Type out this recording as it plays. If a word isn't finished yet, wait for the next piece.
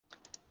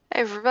Hey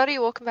everybody,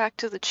 welcome back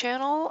to the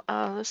channel.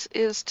 This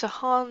is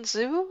Tahan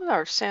Zoo,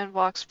 our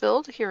sandbox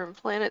build here in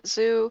Planet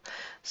Zoo.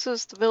 This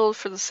is the build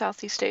for the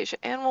Southeast Asia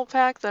Animal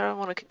Pack that I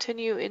want to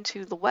continue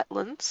into the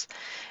Wetlands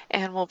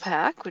Animal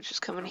Pack, which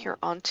is coming here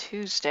on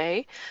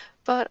Tuesday.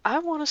 But I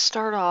want to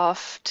start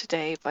off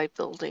today by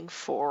building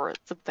for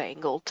the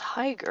Bengal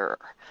tiger.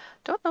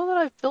 Don't know that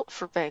I've built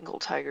for Bengal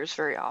tigers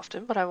very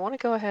often, but I want to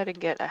go ahead and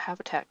get a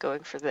habitat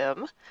going for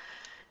them.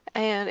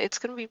 And it's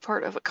going to be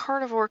part of a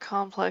carnivore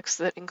complex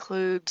that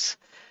includes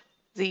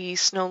the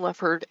snow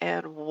leopard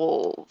and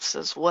wolves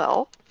as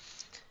well.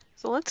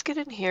 So let's get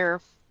in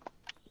here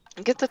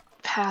and get the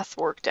path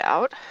worked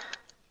out.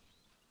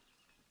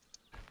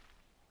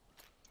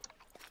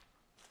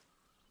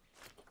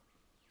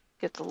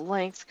 Get the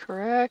length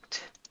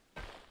correct.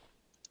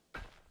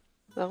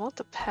 I want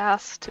the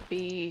path to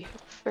be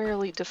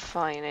fairly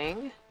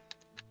defining.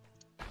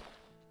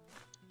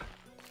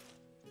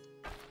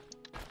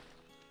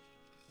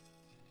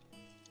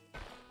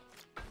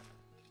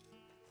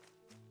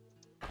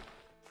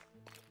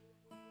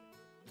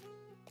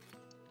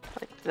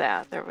 Like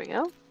that, there we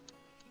go.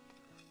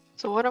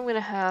 So what I'm going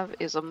to have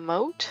is a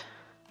moat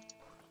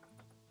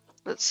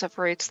that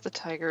separates the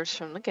tigers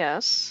from the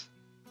guests.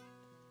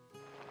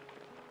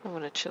 I'm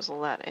going to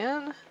chisel that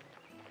in.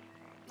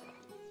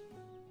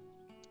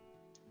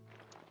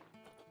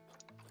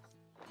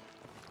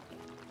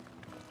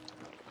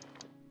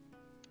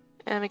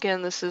 And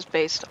again, this is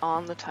based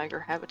on the tiger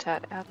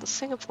habitat at the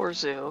Singapore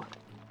Zoo.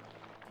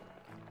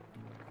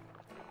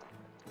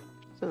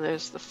 So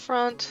there's the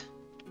front.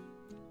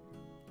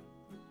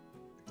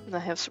 And I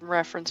have some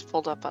reference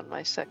pulled up on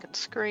my second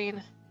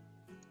screen.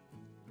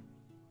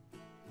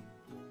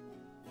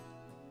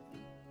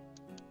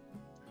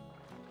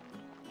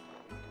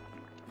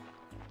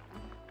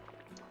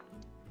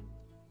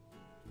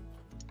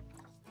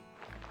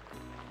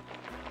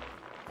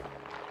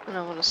 And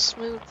I want to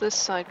smooth this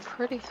side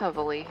pretty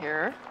heavily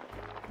here.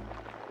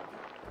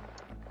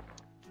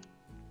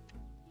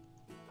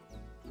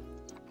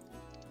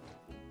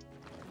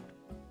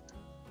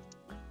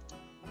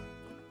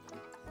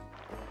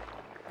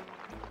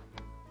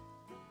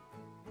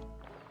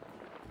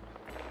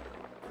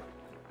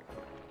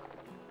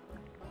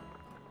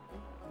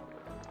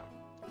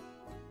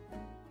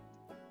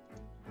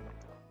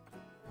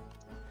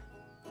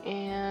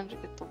 And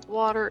get the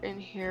water in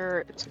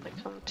here. It's going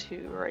to come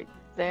to right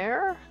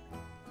there.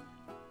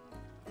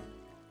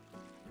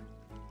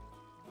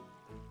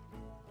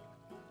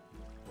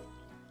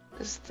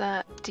 Is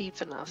that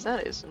deep enough?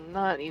 That is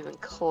not even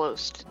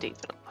close to deep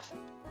enough.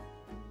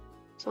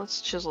 So let's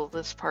chisel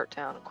this part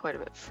down quite a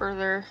bit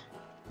further.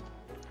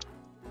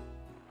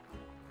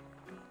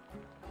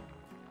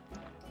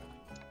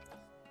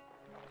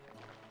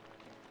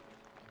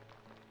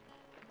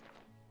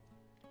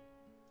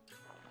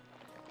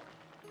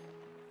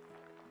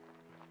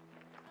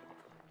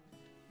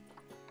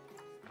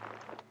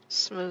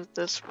 Smooth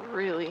this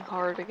really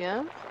hard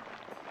again.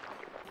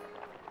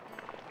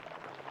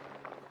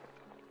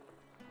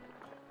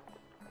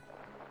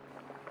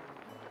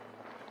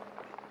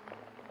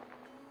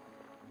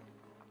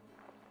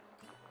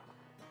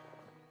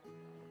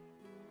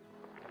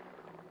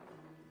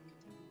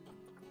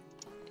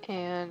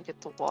 And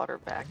get the water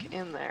back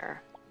in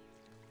there.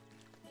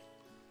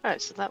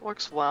 Alright, so that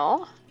works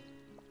well.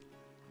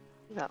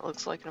 That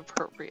looks like an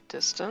appropriate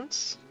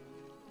distance.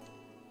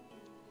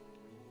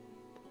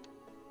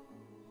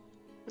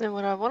 Then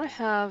what I want to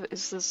have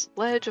is this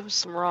ledge of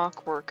some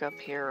rock work up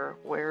here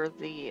where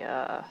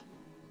the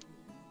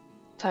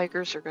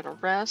tigers are going to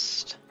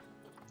rest.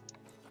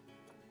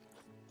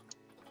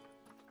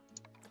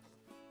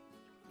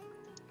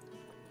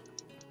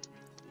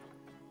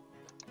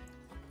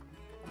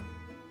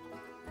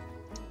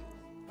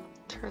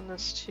 Turn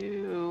this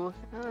to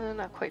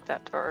not quite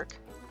that dark.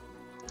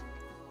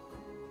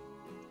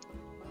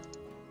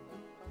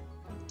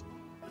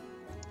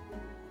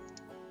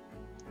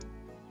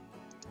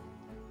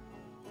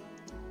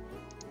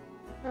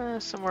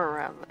 Somewhere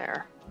around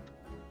there.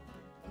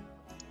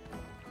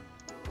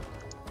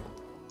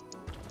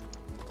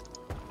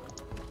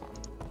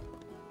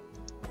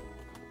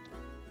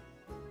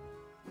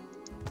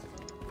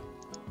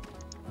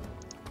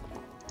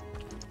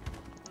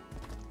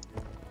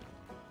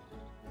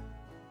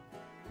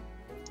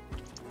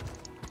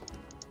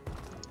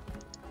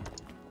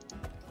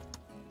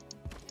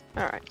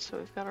 Alright, so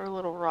we've got our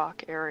little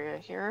rock area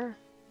here.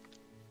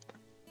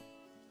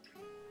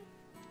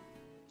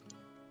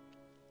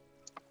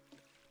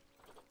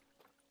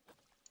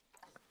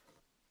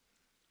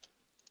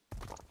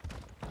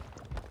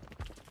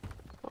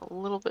 A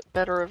little bit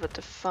better of a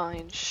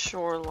defined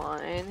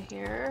shoreline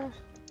here.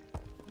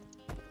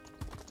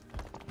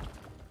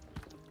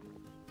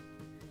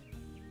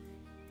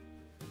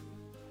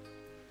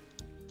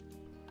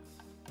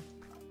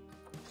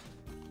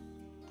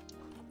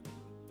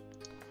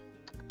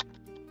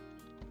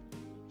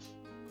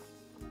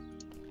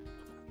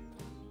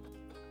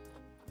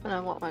 And I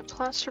want my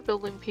plaster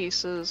building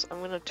pieces. I'm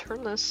going to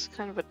turn this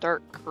kind of a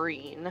dark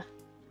green.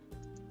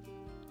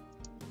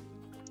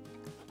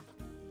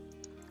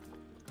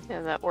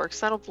 Yeah, that works.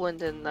 That'll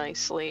blend in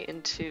nicely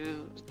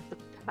into the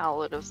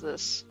palette of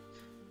this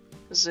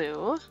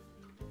zoo.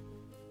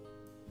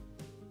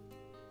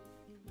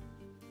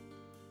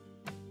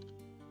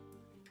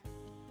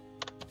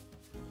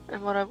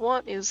 And what I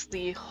want is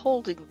the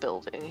holding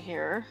building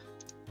here.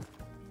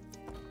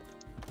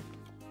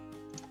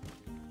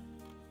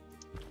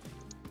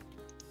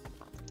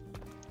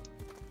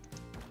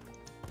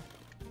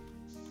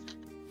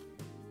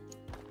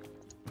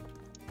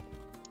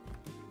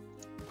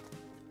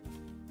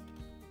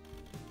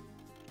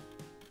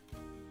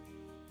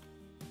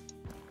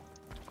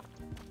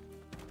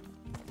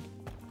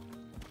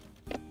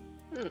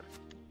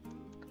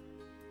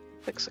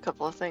 Fix a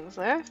couple of things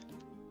there.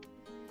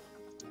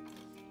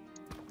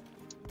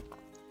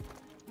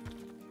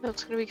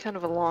 It's going to be kind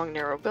of a long,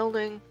 narrow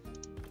building.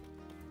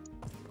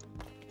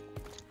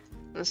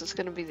 This is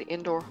going to be the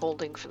indoor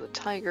holding for the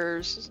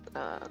tigers.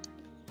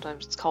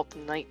 Sometimes it's called the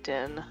night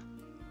den.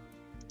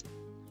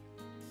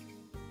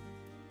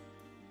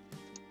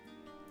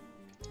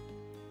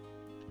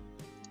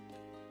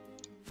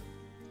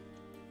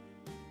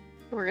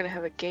 We're going to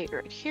have a gate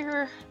right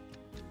here.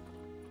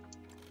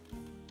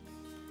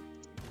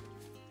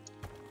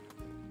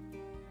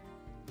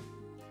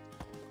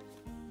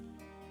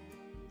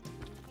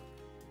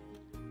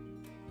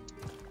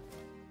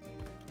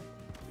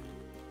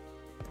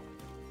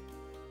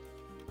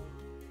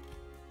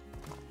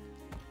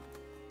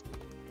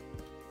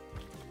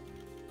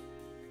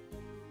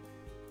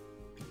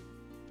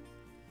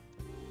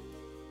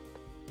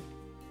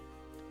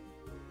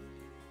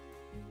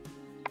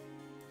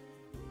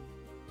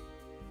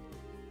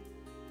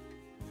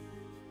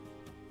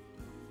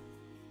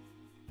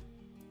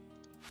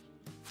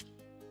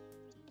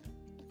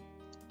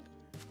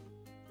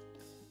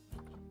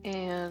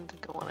 And I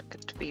think I want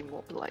it to be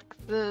more like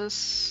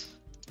this.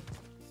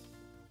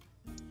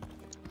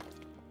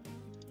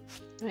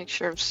 Make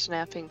sure I'm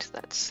snapping to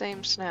that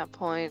same snap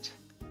point.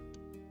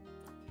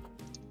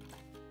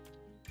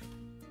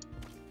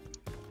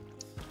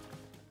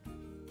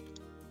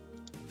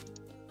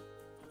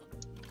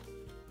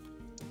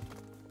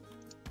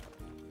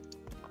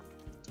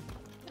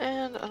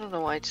 And I don't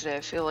know why today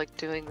I feel like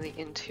doing the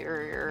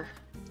interior.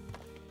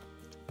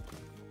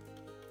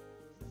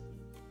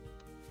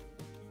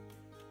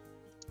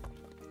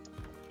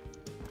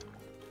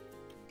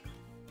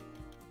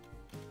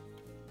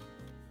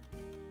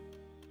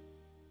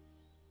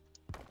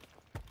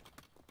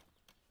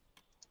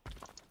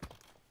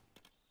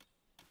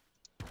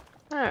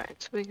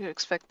 Alright, so we could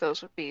expect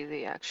those would be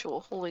the actual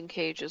holding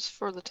cages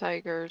for the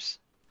tigers.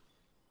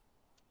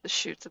 The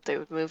chute that they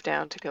would move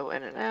down to go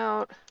in and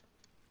out.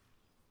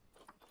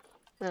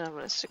 Then I'm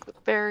going to stick the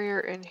barrier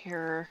in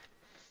here.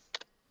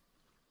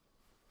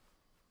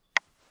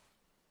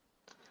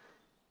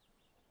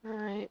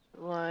 Right,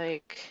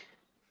 like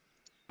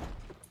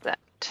that.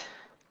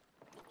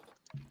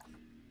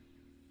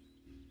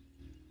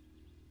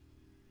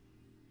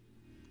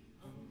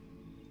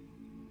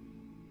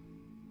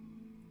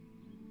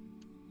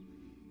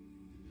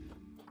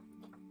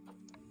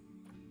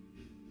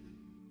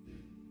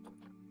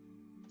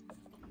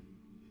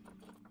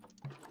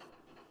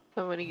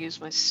 I'm going to use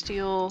my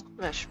steel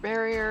mesh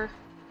barrier.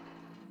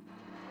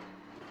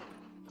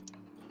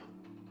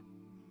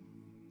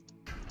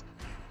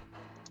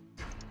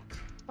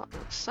 On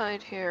the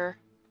side here.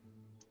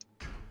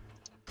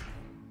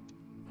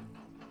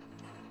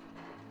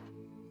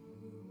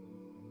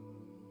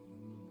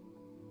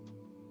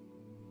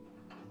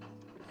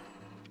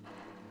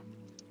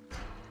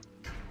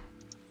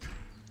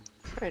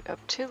 Right up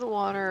to the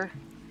water,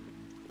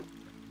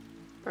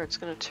 where it's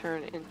going to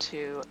turn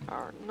into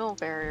our null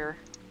barrier.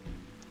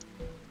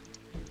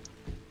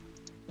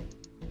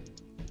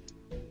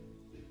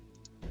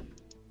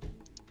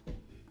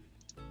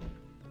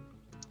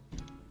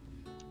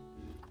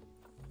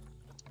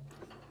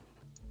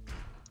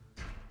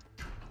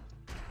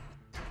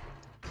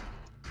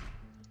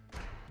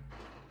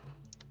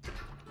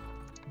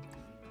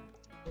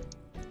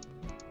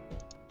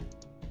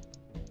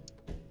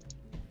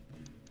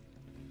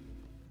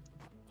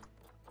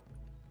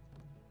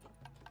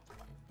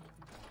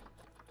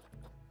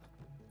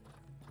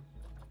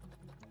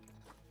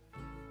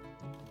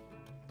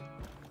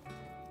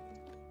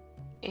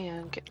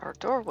 And get our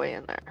doorway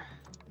in there.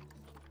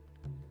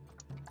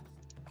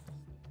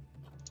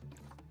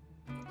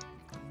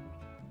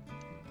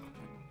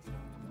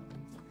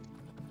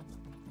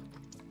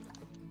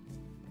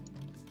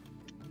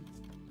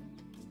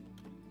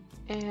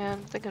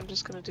 And I think I'm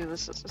just going to do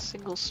this as a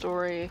single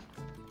story.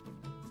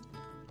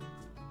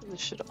 This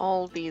should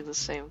all be the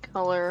same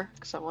color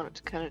because I want it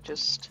to kind of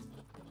just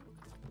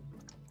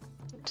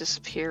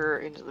disappear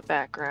into the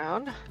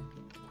background.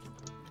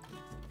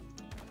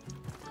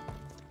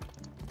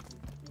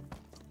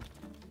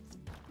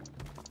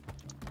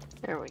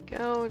 There we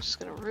go. Just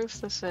gonna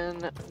roof this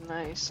in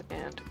nice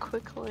and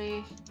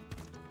quickly.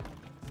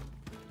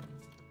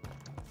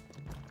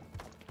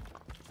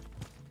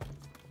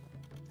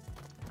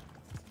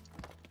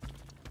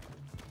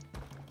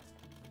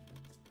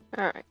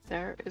 Alright,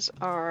 there is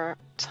our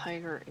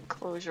tiger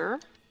enclosure.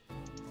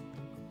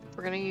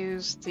 We're going to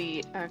use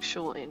the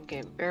actual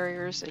in-game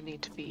barriers. They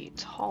need to be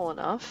tall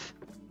enough.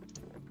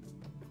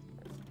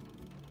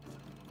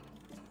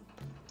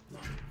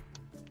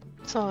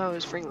 So I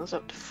always bring those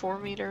up to 4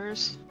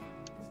 meters.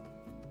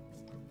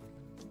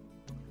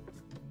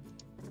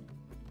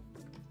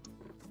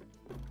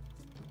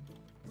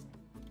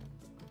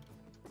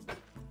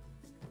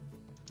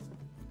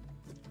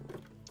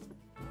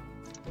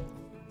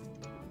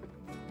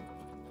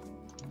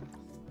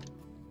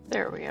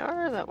 There we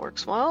are, that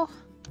works well.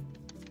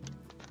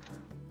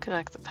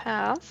 Connect the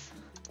path.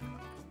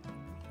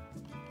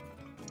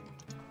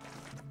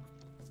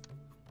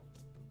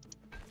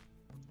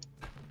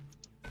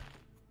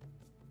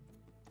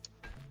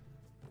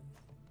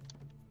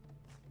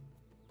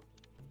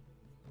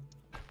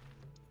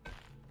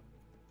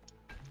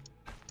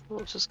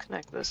 We'll just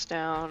connect this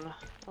down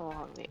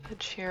along the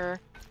edge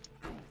here.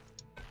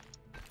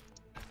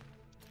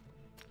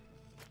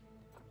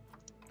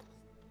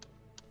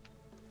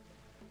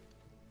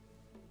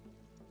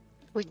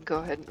 We can go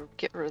ahead and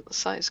get rid of the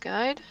size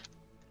guide.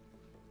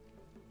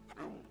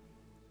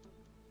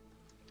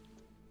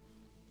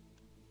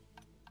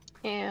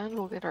 And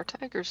we'll get our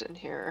tigers in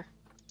here.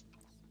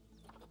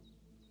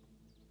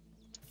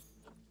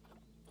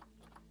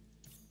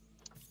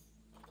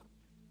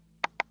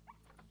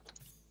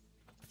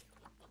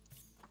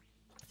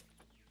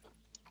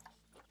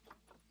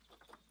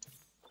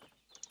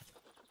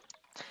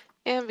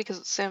 And because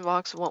it's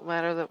Sandbox, it won't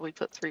matter that we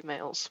put 3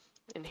 males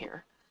in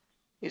here.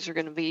 These are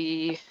going to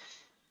be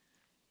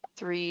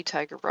 3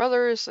 tiger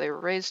brothers. They were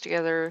raised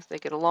together, they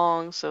get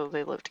along, so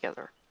they live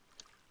together.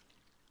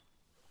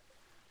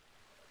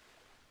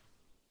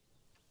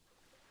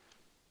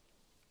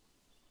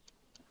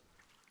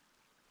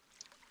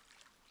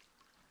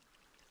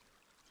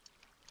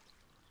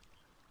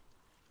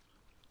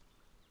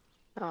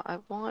 Now I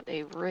want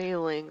a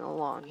railing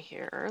along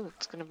here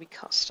that's going to be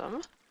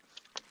custom.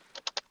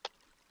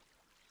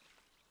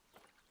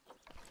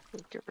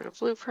 Get rid of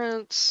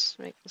blueprints,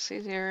 make this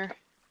easier.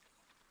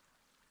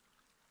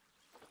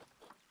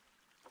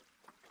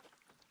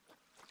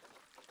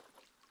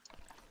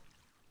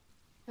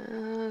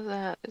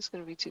 That is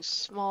going to be too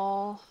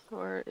small.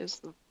 Where is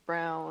the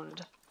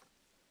round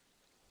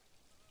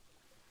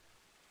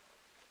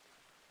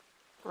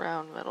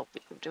metal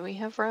beam? Do we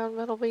have round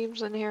metal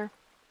beams in here?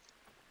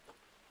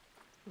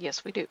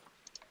 Yes, we do.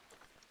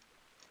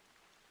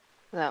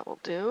 That will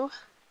do.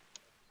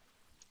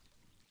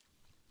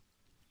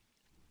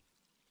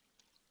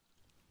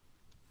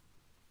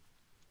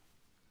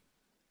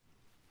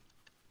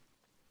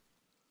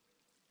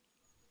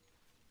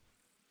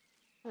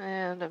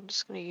 And I'm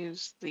just going to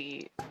use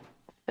the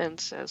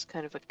fence as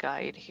kind of a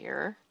guide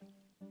here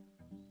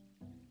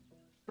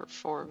for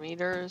 4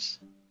 meters.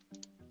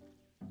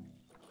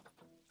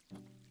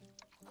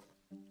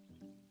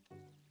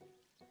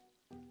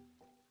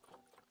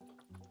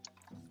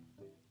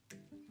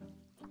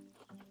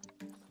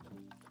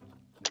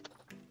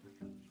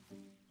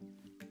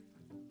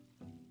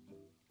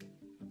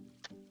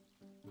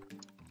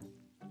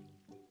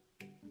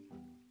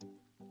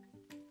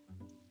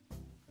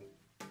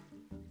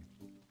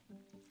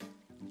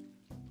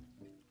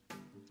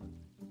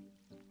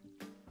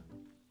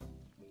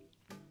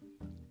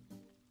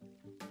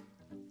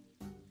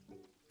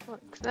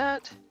 Like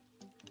that.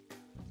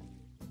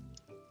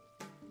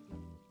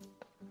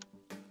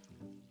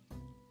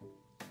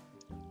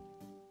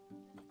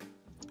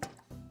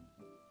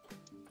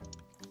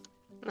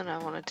 Then I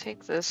want to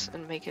take this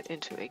and make it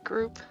into a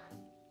group.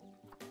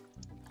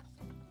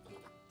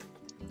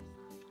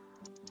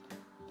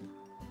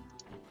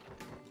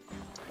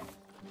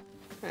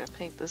 I'm going to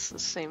paint this the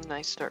same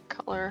nice dark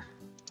color.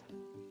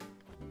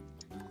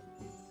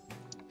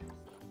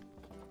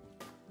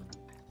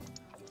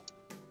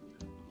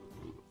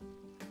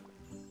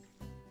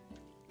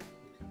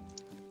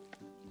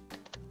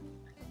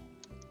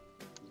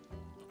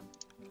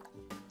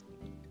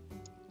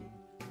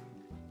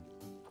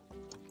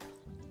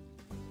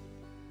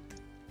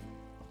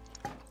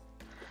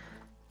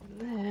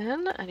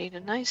 Then I need a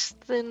nice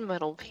thin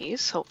metal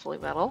piece, hopefully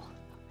metal.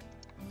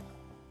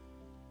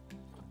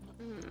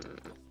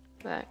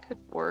 That could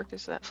work.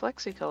 Is that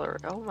FlexiColor?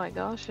 Oh my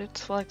gosh,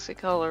 it's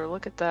FlexiColor.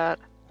 Look at that.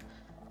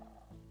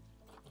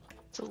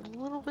 It's a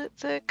little bit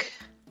thick.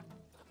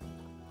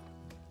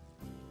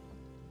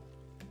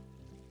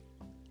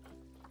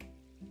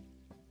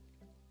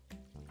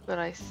 But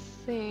I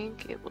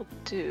think it will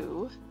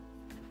do.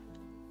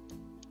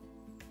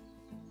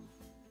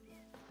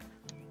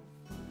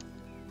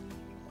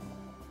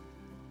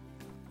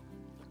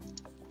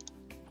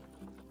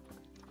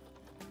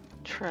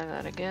 Try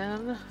that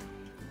again.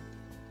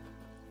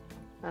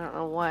 I don't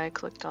know why I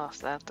clicked off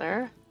that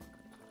there.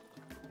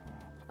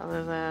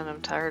 Other than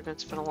I'm tired and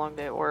it's been a long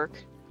day at work.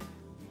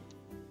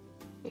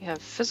 We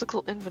have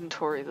physical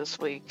inventory this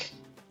week,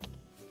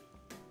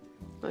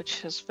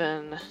 which has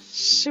been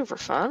super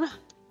fun.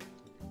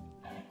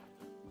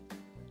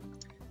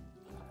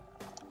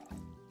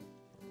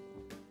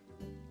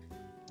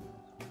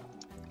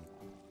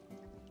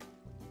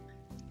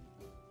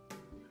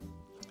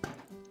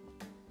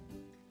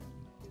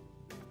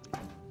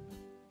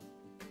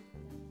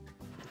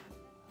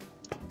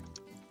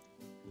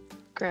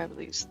 grab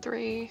these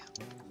 3,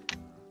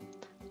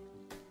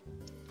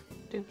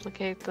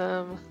 duplicate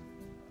them.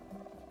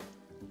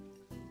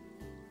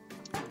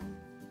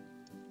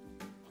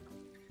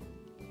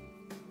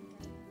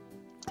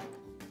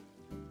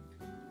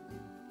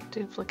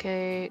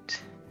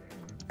 Duplicate.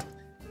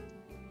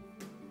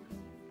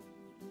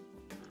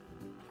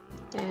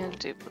 And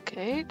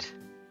duplicate.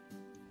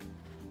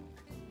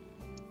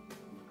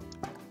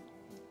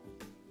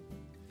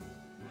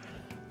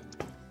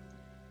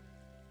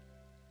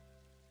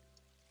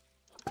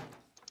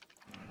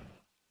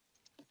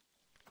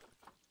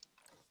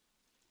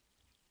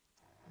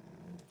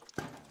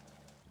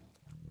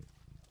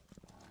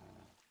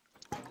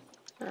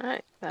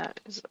 Alright, that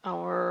is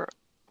our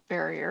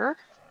barrier,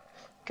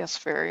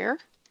 guest barrier.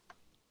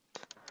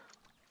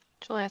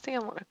 Actually, I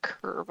think I want a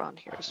curb on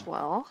here as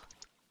well.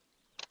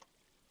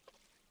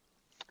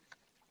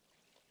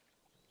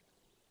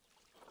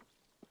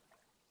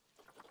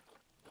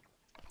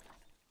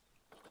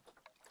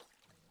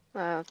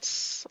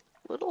 That's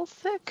a little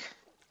thick.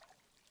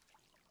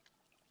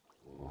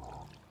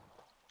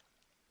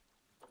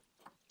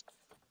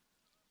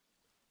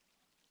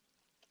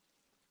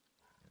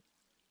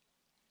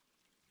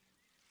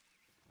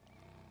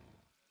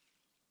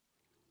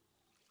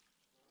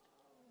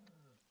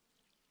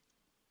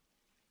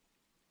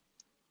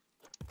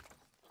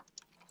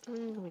 Let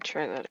me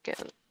try that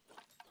again.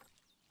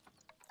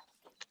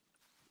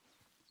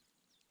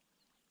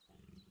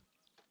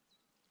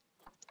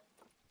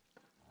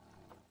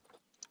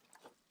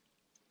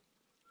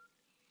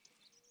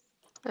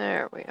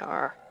 There we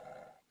are.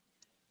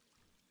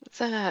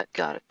 That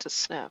got it to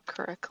snap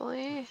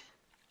correctly.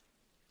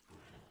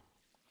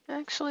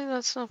 Actually,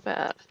 that's not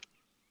bad.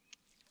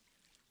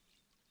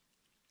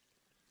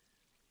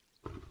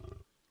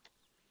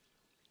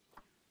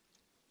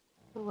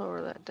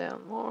 Lower that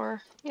down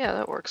more. Yeah,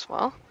 that works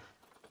well.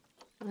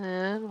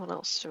 And what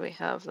else do we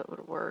have that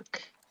would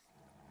work?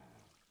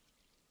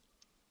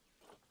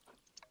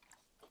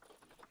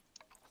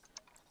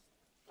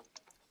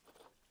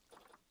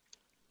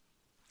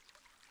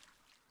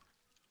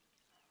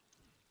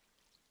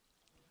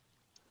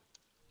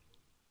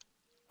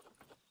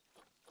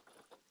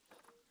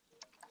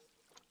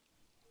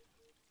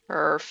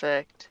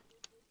 Perfect.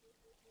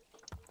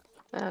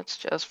 That's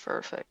just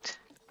perfect.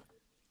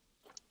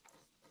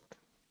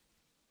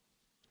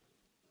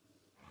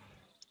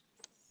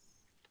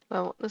 I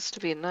want this to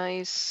be a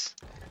nice,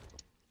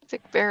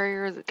 thick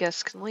barrier that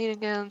guests can lean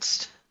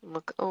against and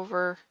look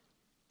over.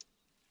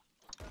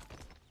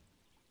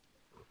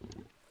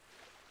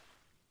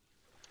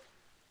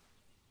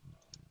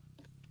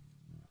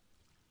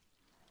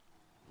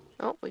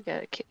 Oh, we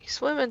got a kitty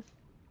swimming.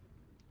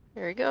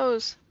 There he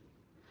goes.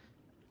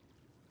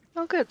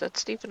 Oh good,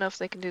 that's deep enough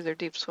they can do their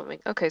deep swimming.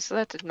 Okay, so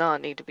that did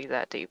not need to be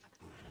that deep.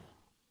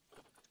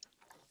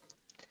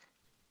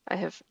 I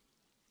have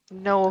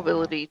no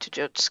ability to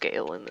judge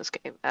scale in this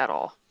game at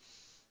all.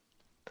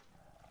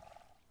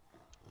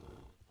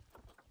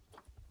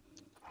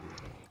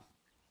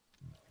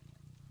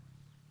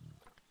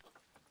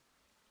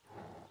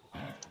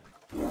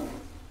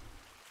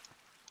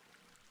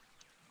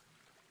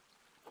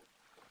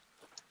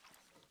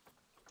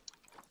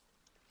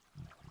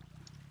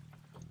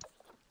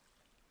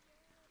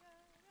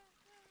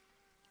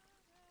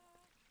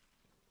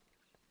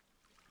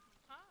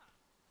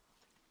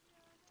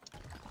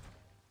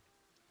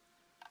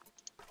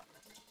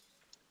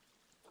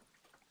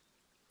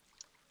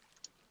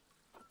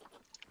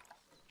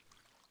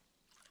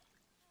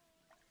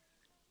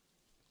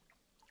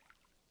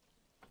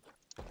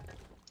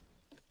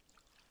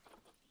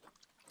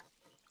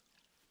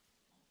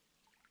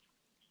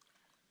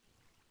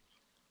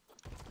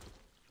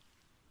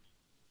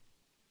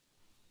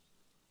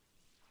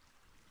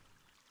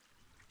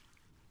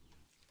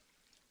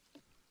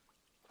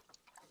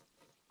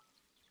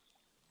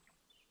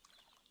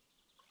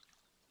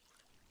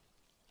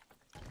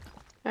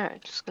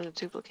 Alright, just gonna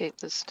duplicate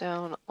this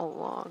down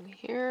along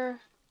here.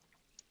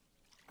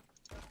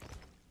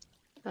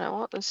 And I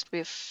want this to be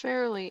a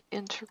fairly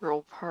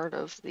integral part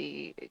of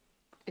the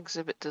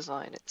exhibit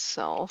design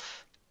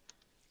itself.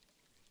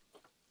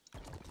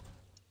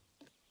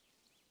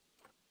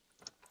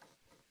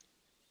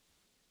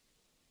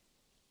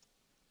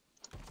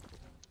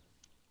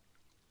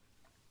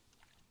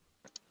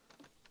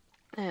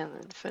 And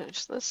then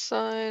finish this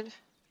side.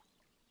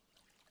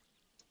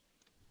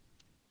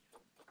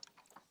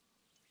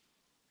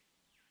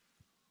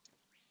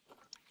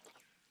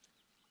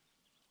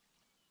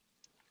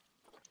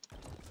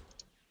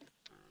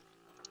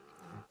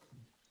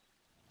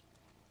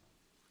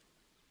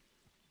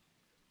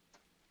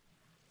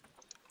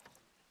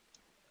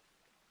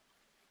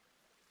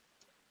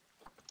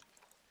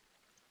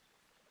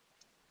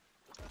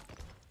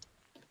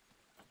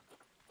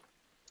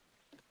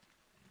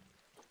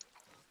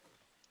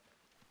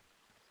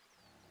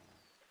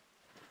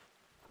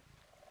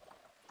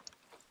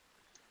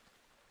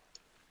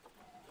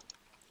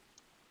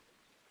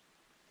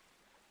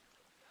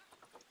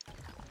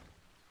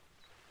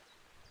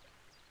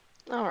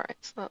 Alright,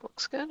 so that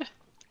looks good.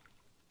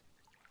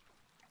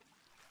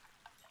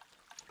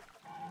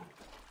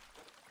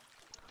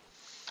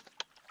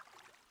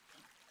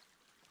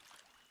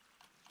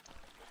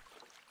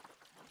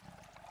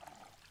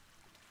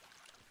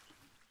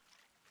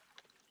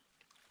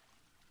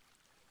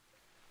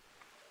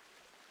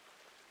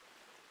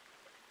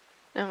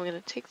 Now I'm going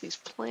to take these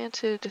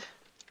planted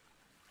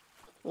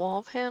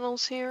wall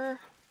panels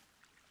here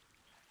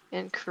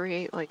and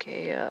create like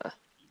a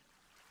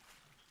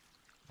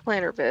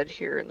planter bed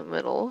here in the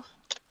middle.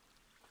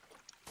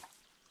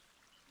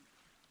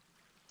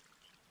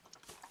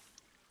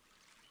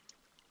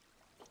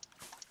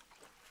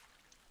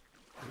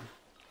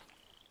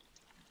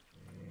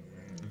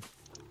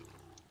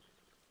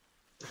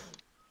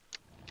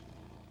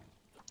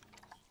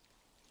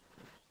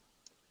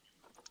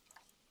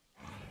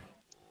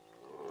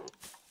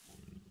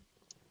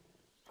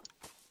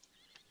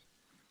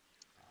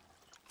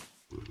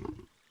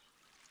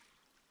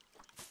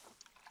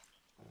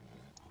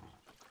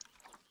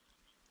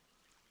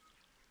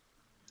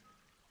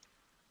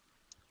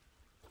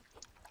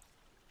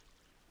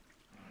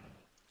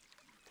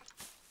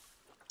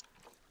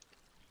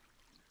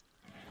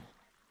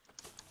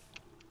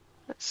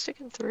 That's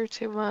sticking through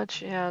too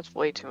much. Yeah, it's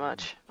way too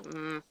much.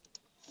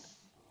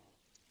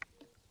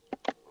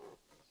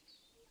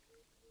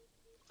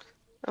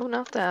 Oh,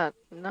 not that.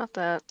 Not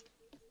that.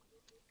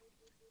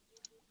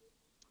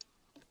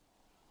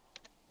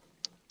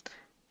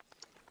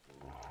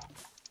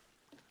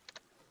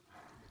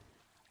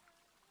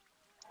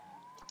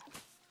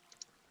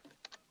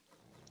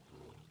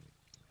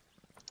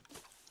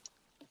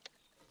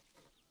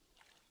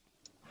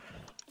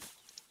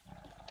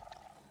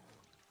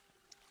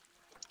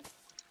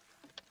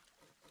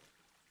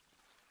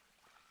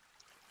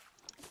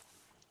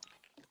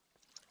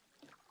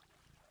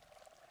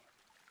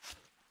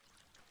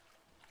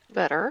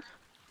 Better.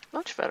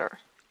 Much better.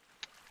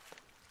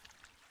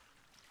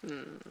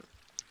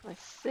 I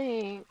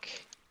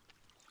think...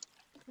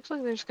 Looks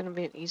like there's going to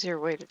be an easier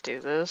way to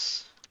do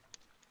this,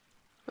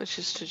 which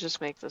is to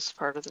just make this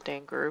part of the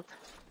dang group.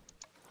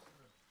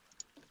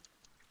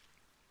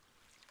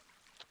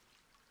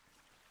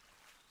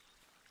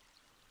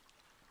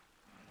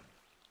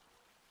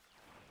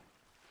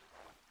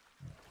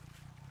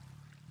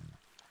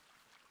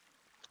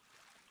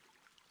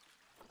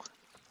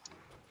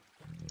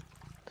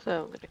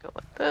 So I'm going to go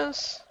like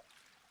this.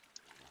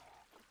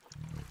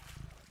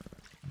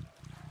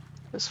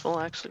 This will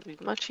actually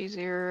be much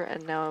easier,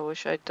 and now I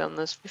wish I'd done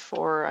this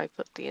before I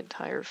put the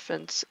entire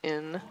fence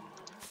in.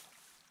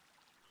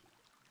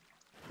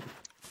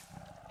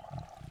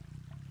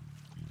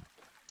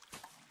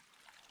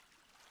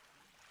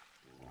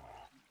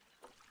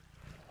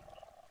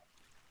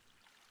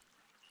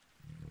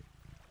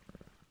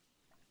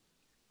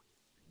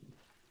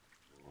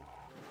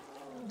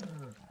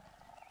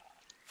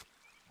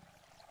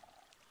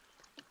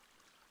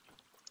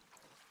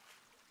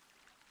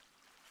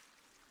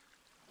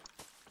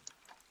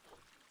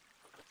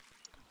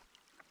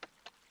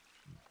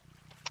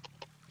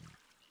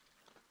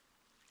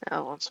 Now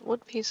I want some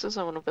wood pieces.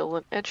 I want to build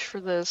an edge for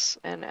this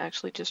and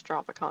actually just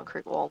drop a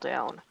concrete wall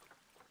down.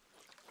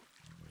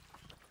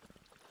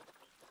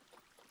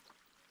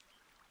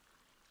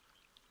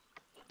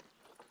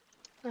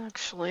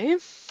 Actually,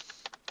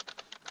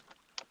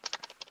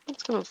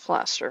 let's go with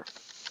plaster.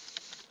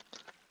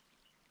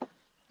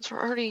 Since we're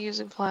already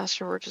using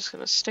plaster, we're just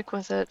going to stick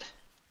with it.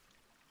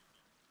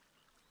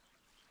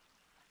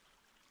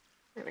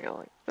 We're going to go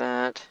like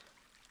that.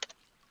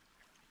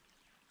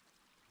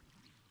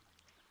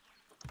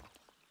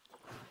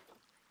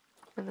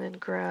 And then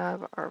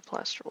grab our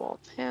plaster wall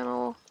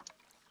panel.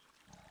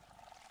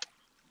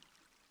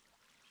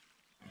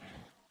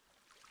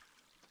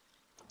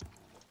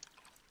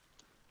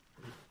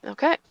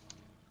 Okay,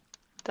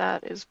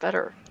 that is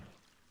better.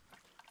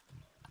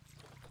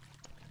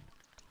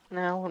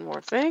 Now one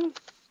more thing.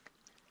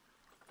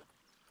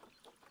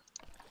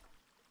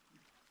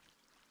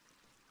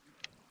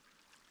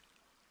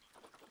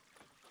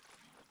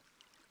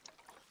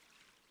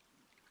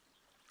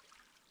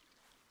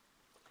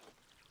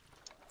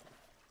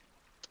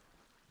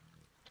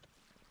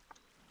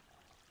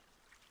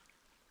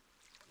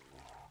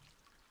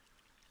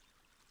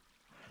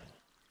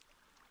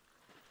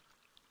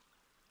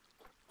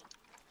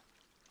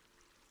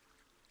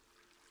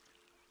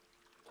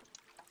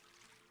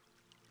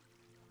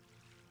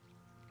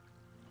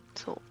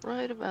 So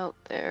right about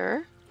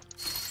there.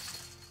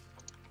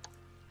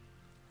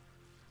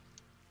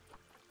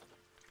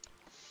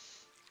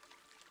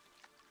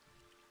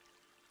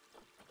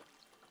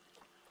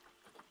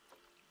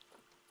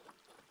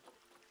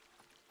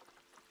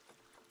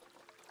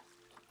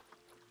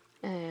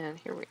 And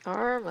here we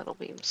are, metal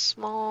beam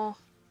small.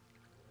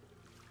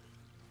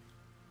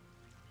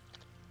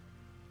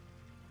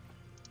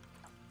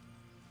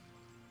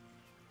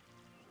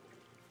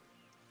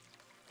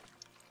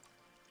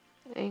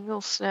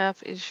 Angle snap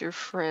is your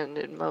friend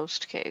in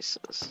most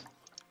cases.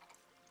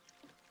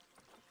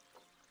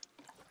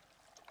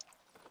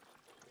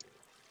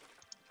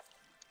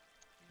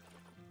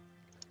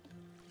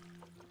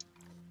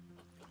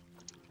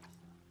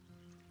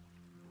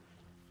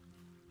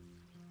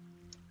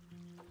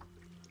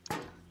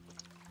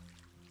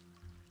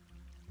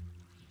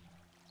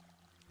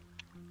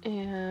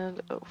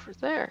 And over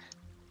there.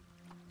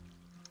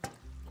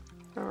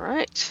 All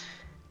right.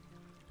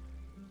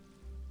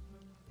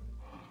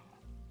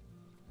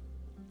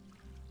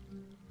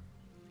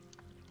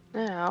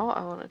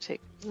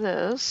 take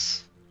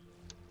this,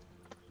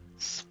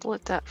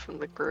 split that from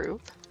the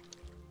group.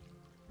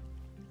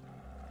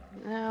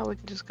 Now we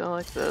can just go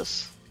like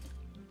this.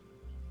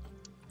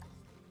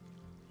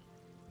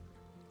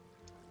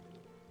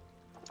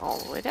 All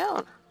the way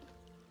down.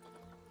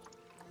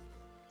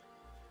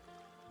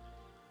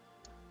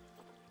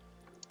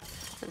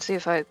 And see,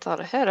 if I had thought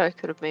ahead, I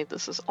could have made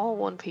this as all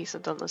one piece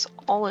and done this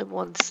all in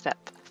one step.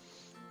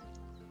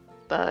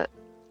 But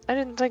I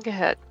didn't think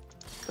ahead,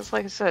 because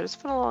like I said, it's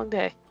been a long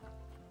day.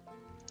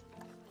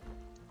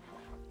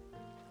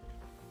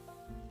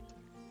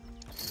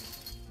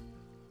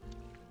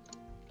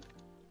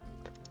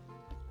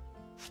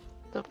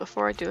 So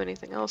before I do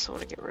anything else, I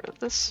want to get rid of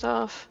this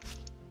stuff,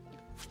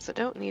 because I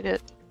don't need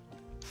it.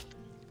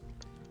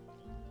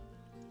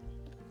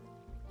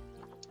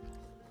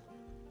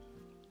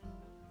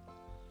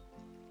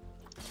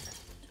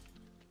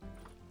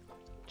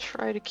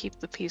 Try to keep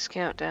the piece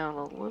count down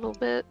a little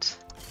bit.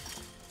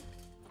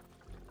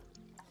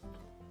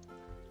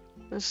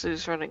 This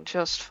is running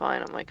just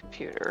fine on my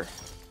computer.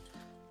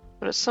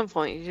 But at some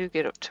point you do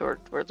get up toward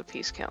where the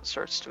piece count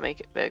starts to make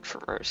it beg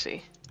for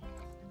mercy.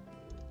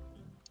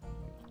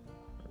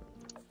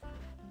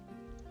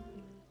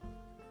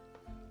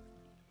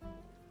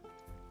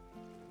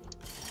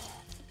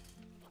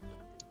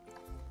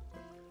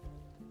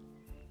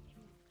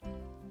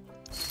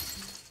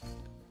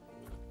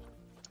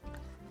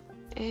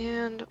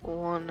 And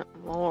one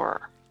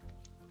more.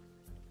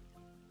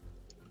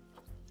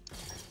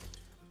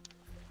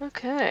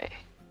 Okay,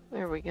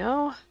 there we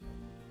go.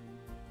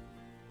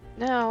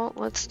 Now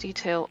let's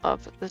detail up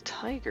the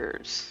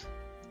tigers.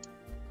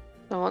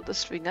 I want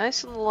this to be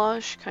nice and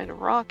lush, kind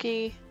of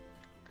rocky.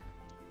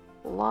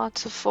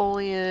 Lots of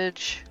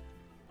foliage.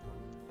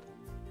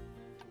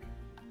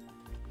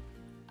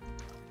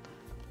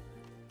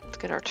 Let's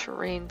get our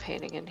terrain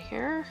painting in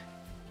here.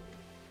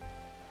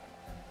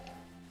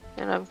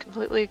 And I'm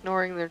completely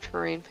ignoring their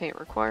terrain paint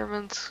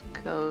requirements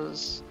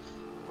because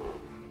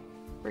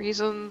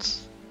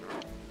reasons.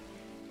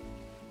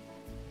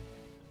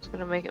 It's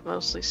gonna make it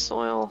mostly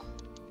soil.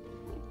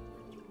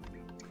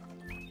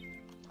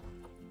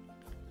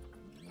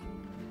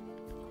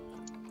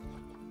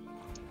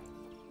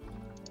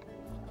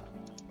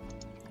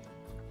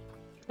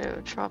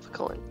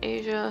 Tropical in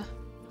Asia.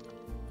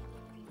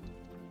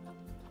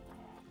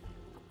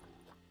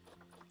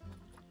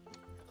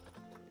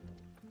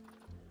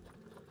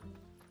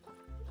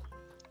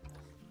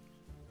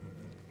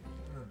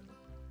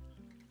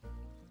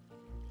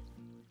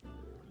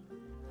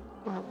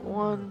 We'll have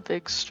one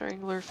big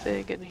strangler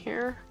fig in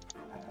here.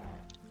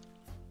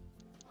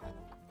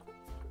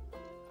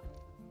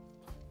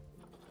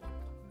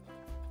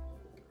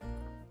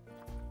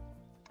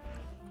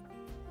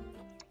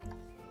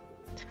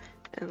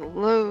 And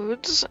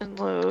loads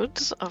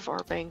of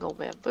our Bengal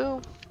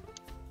bamboo.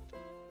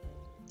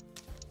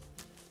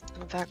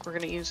 In fact, we're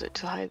going to use it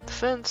to hide the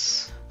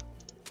fence.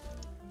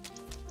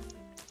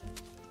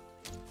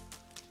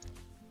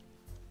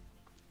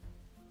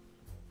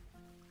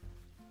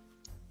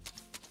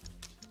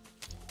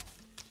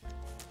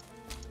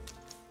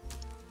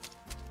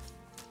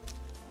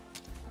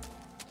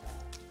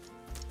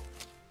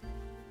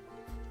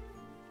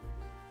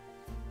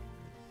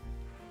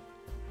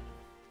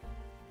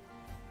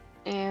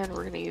 And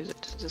we're going to use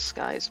it to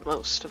disguise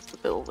most of the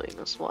building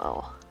as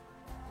well.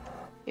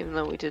 Even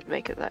though we did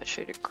make it that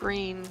shade of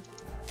green.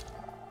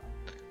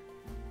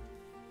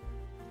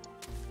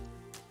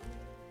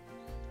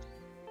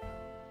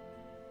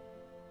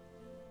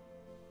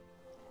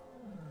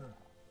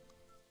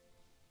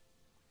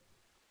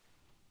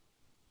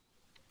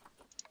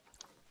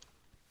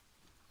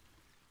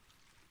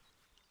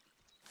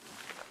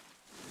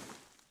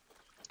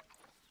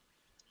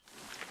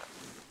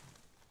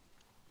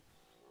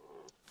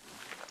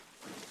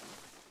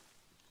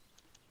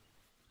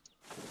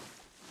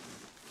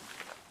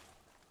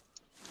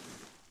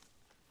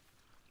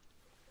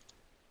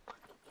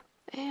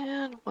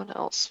 And what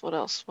else? What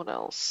else? What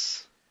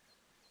else?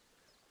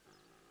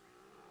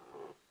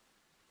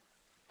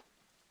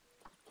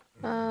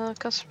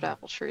 Custard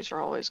apple trees are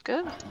always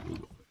good.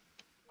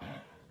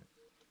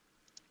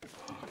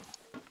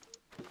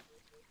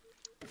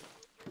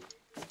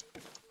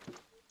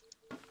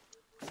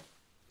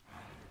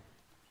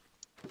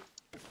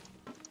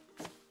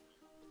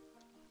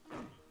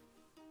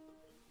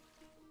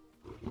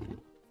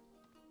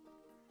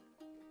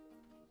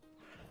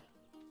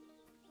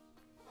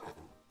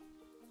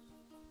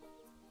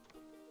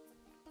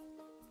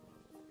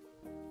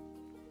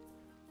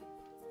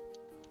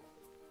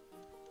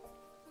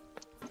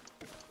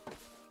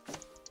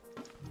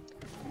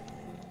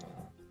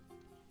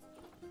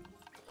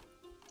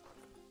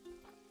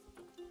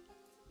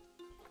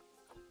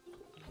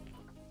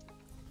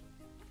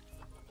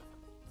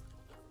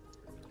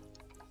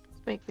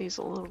 Make these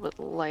a little bit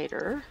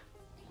lighter.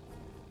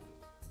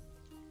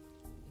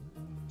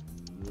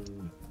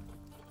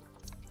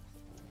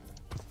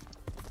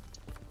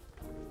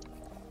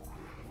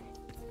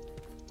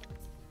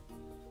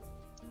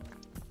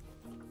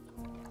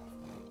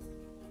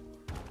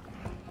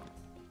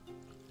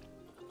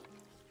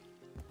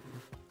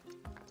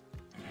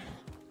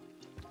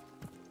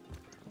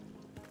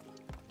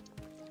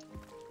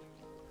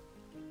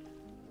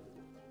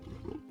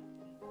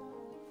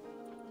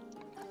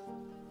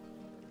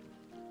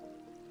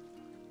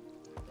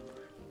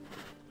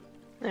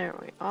 There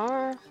we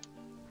are.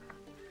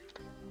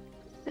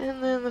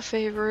 And then the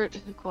favorite,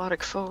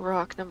 aquatic faux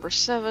rock number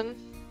 7.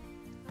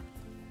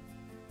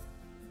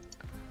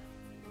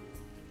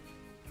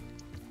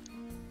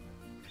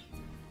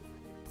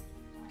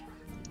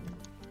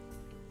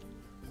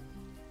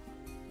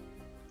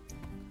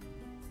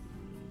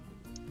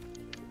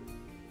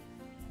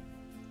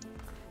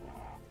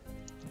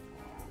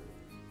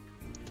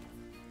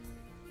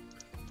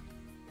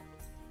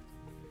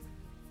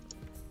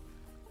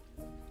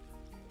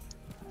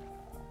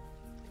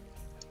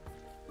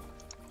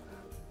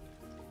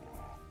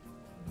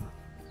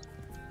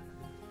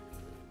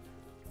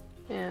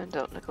 And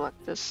don't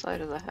neglect this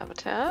side of the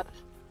habitat.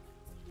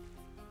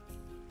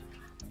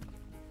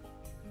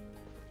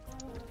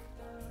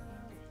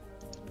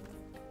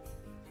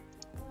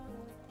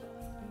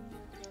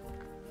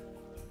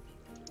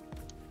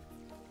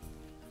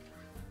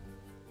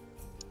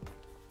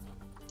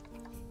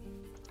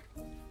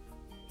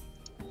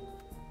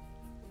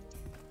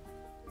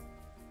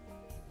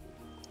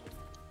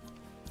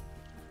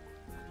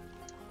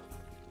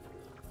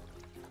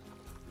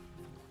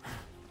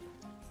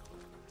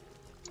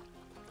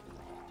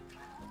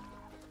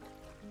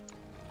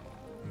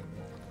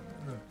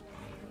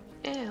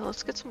 Yeah,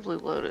 let's get some blue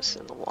lotus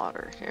in the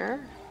water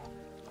here.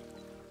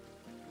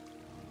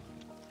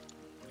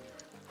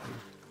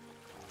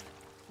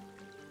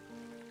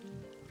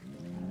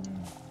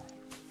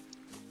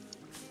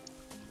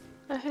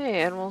 Oh,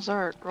 hey, animals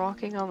aren't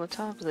walking on the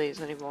top of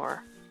these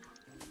anymore.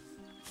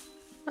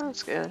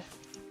 That's good.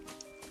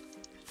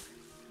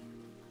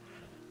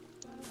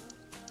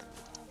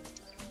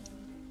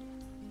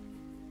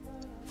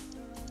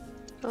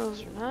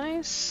 Those are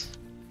nice.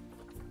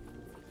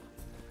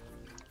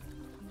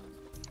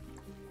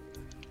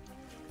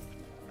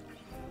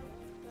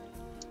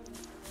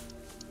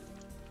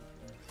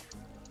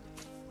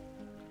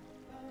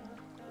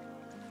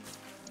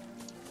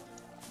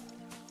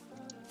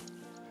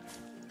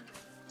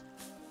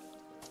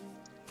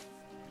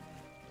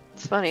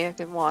 It's funny, I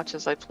can watch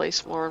as I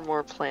place more and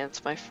more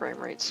plants, my frame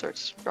rate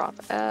starts to drop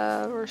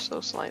ever so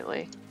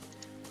slightly.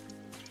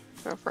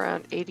 We're up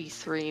around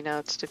 83, now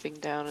it's dipping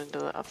down into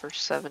the upper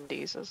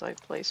 70s as I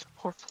place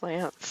more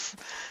plants.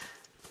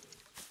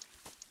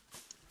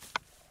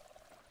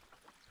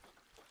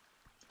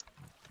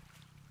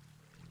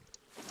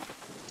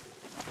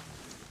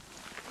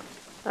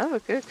 I have a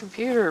good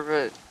computer,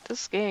 but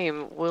this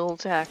game will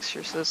tax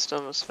your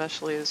system,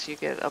 especially as you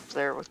get up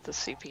there with the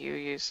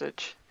CPU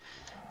usage.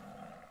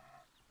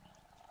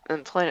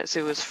 And Planet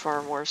Zoo is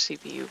far more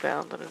CPU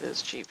bound than it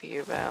is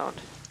GPU bound.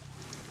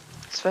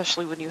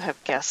 Especially when you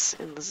have guests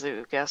in the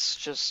zoo. Guests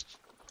just...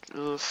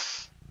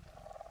 oof.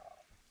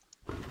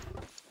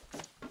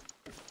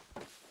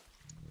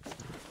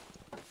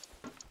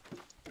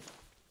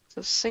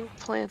 So sink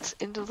plants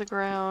into the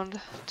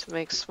ground to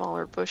make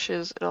smaller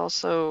bushes. It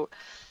also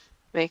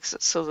makes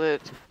it so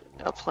that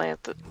a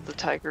plant that the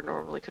tiger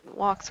normally couldn't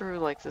walk through,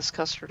 like this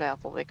custard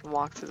apple, they can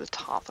walk through the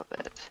top of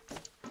it.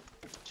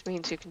 Which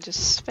means you can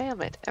just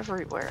spam it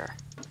everywhere.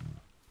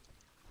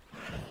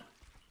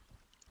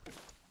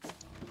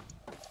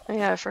 Oh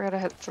yeah, I forgot I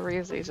had 3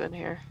 of these in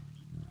here.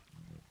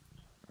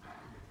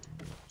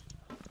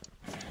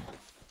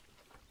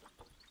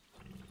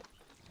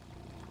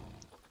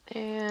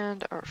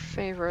 And our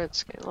favorite,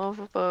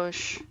 Scalova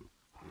bush.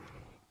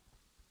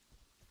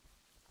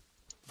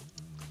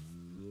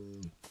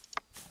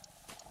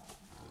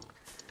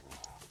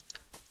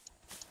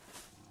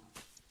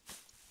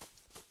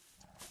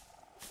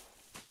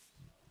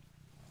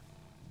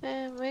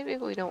 And maybe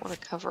we don't want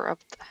to cover up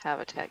the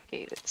habitat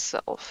gate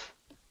itself.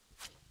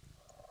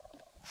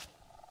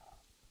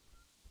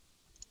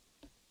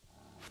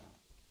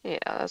 Yeah,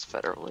 that's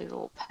better. We'll leave a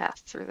little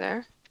path through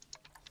there.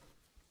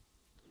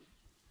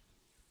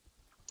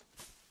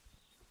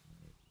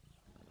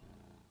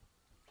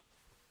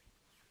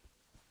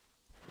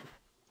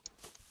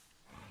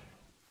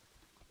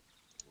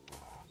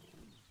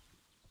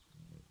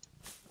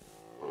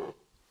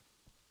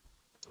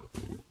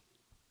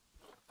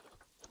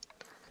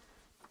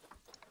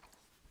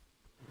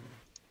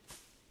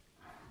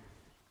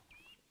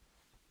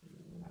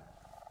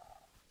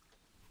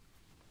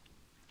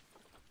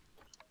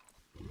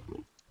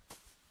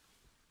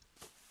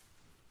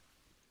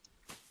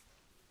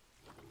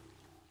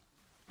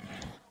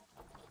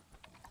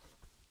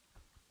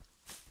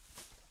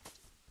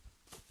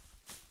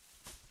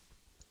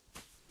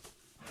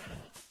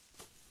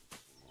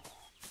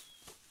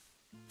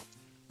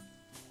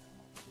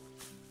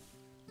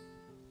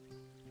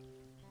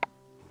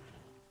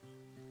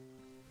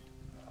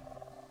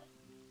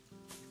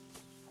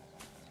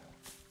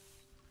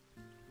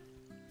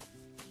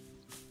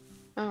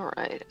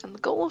 Alright, and the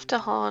goal of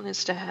Tahan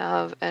is to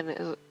have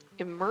an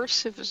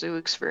immersive zoo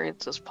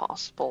experience as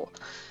possible.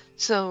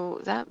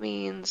 So that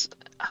means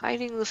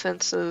hiding the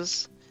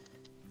fences,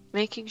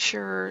 making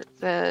sure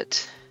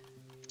that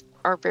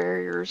our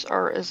barriers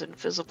are as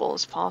invisible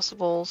as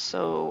possible.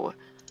 So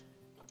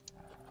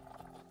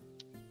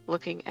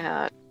looking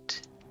at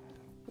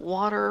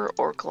water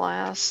or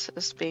glass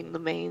as being the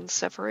main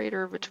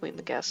separator between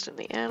the guest and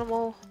the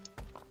animal.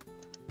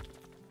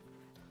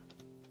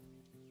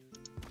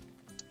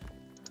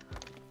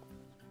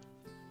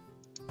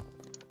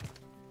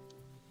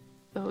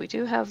 But we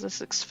do have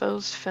this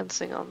exposed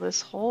fencing on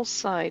this whole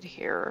side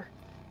here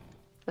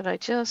that I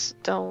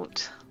just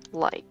don't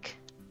like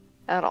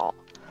at all.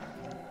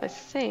 I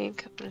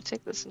think I'm going to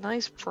take this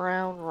nice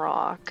brown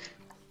rock.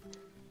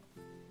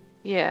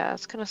 Yeah,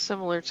 it's kind of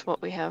similar to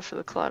what we have for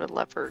the clouded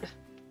leopard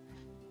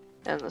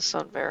and the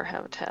sun bear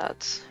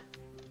habitats.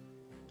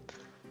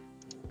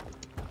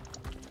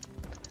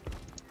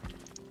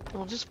 And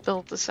we'll just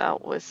build this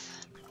out with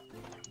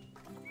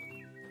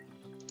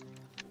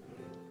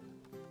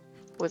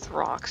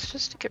rocks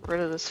just to get rid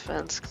of this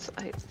fence, because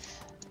I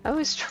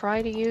always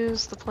try to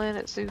use the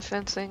Planet Zoo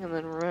fencing and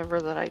then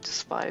remember that I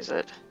despise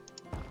it.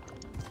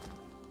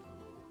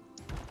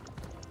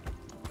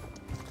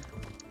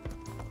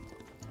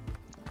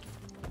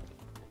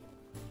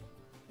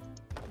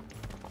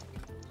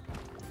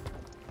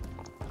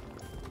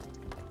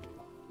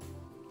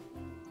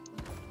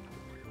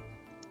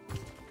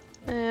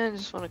 And I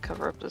just want to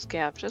cover up this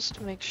gap just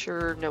to make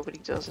sure nobody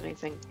does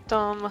anything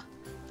dumb.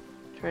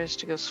 Tries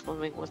to go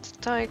swimming with the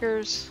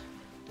tigers.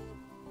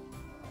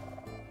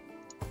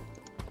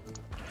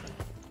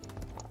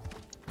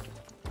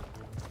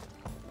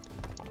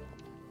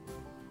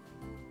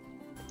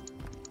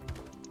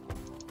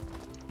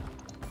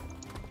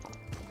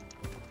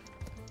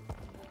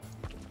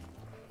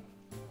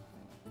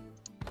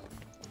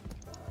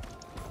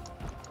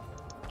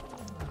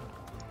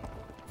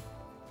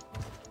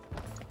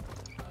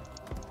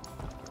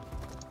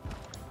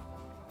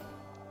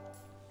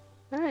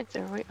 Alright,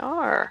 there we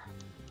are.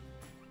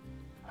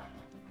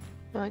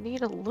 Now I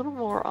need a little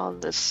more on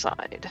this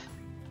side.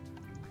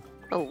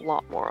 A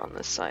lot more on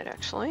this side,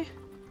 actually.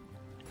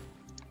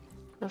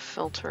 A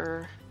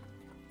filter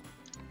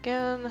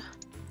again.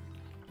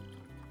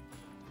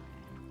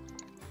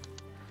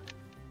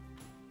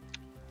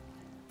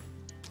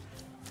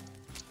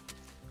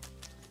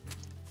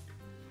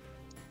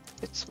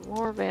 Get some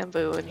more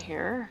bamboo in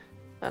here.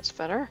 That's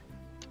better.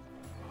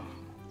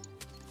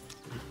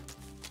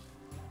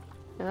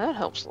 And that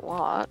helps a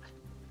lot.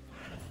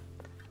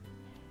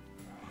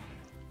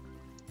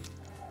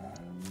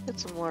 Get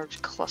some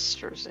large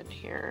clusters in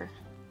here.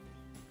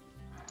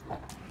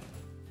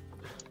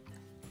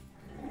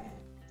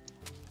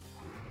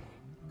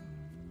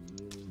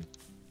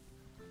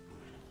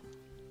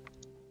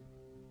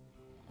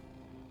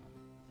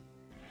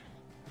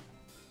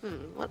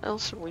 What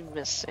else are we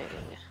missing?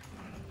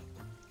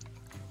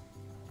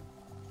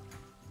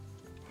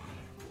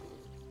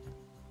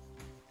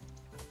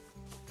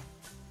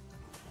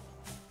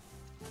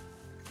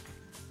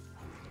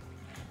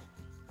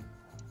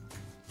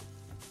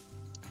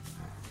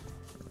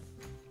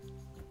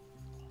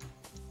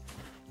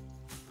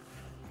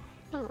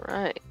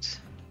 Alright.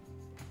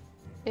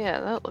 Yeah,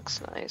 that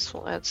looks nice.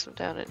 We'll add some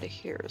down into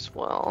here as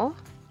well.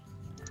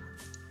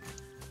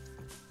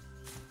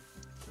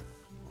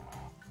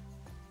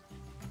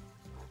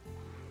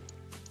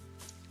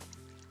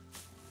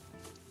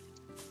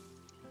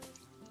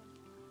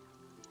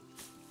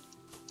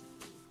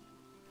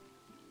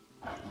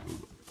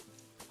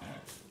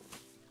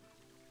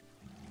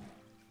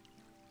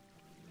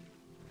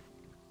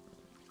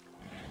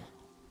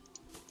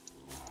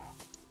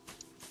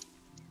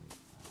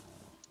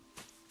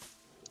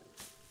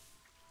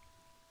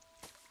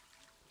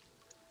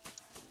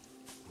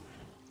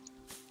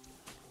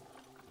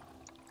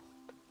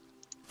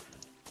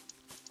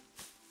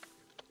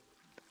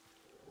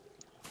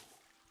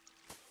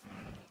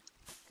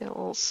 Get a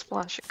little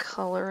splash of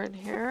color in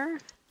here.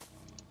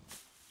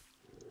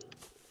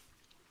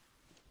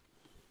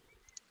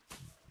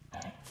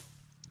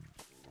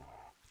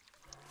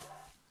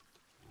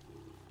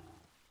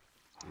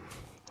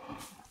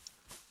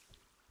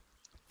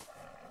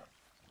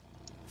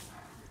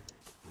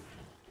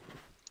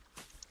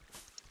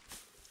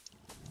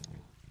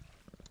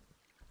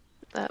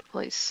 That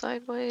place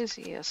sideways,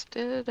 yes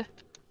did.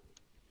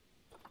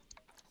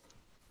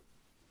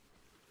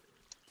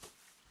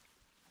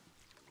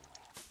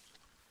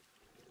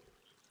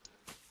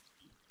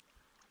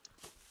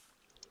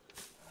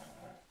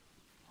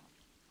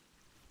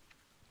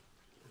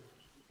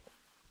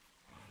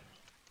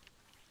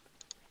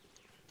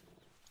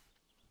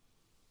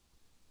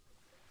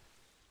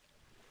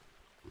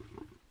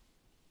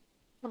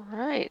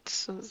 Alright,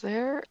 so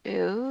there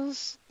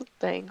is the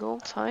Bengal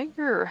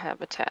tiger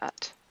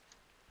habitat.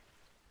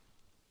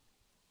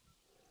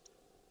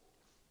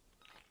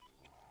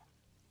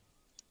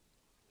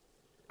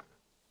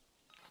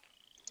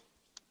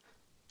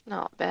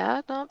 Not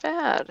bad, not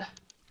bad.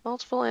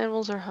 Multiple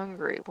animals are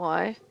hungry.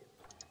 Why?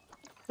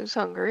 Who's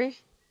hungry?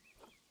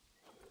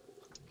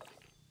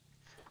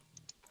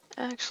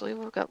 Actually,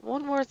 we've got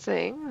one more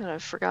thing that I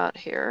forgot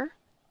here.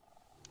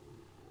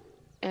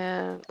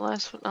 And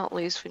last but not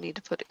least, we need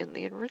to put in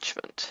the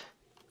enrichment.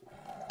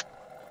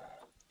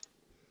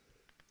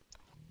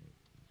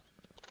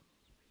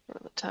 For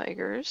the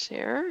tigers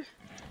here.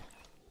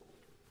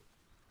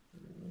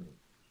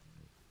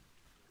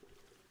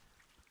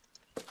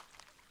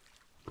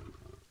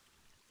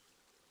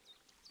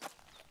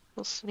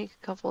 We'll sneak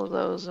a couple of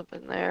those up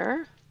in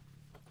there.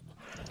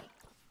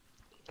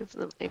 Give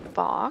them a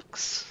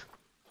box.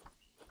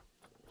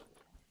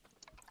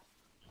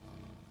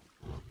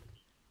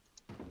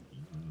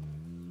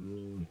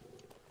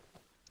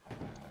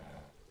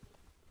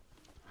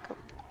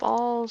 Couple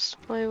balls to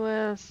play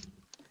with.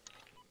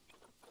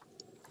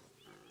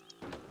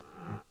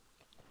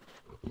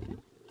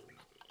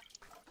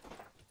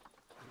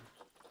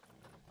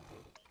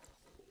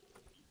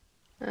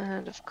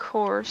 And of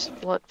course,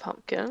 blood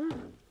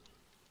pumpkin.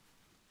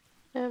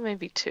 And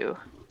maybe 2.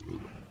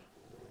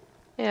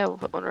 Yeah, we'll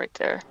put one right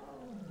there.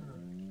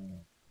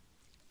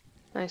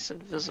 Nice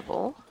and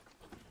visible.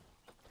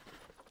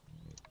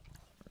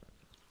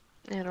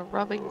 And a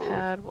rubbing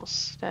pad we'll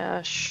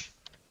stash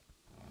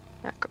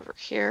back over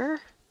here.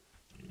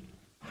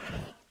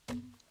 I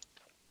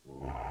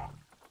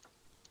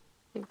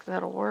think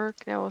that'll work.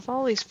 Now with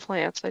all these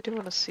plants, I do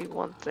want to see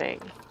one thing.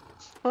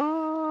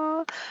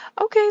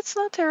 Okay, it's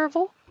not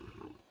terrible.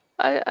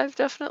 I've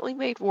definitely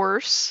made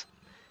worse.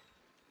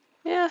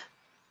 Yeah,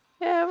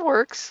 it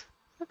works.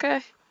 Okay.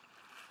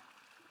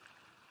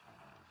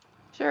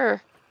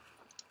 Sure.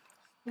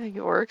 I think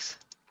it works.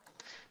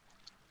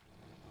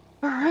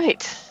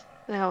 Alright.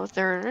 Now with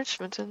their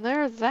enrichment in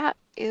there, that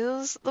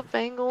is the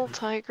Bengal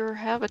tiger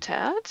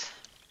habitat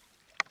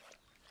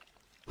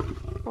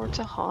for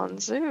Tahan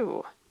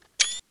Zoo.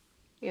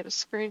 Get a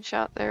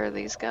screenshot there of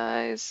these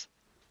guys.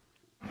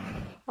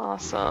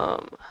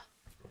 Awesome.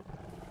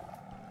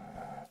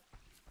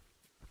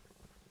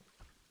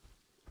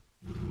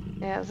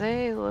 Yeah,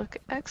 they look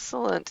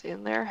excellent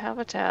in their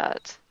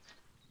habitat.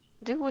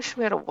 I do wish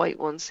we had a white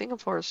one.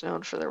 Singapore is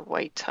known for their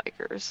white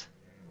tigers.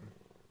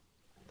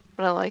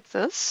 But I like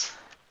this.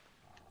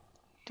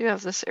 Do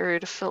have this area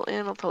to fill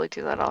in. I'll probably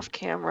do that off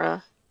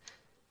camera.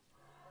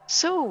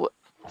 So,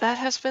 that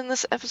has been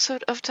this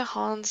episode of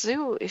Tahan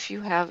Zoo. If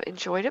you have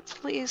enjoyed it,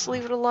 please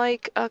leave it a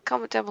like,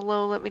 comment down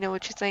below, let me know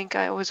what you think.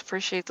 I always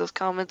appreciate those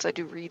comments. I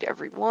do read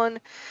every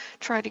one.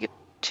 Try to get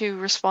to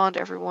respond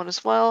to everyone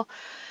as well.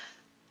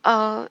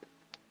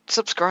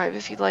 Subscribe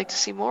if you'd like to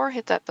see more.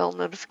 Hit that bell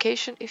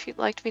notification if you'd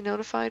like to be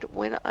notified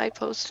when I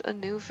post a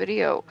new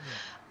video.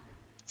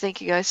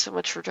 Thank you guys so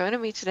much for joining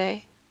me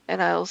today,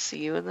 and I'll see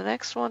you in the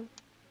next one.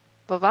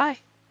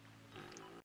 Bye-bye.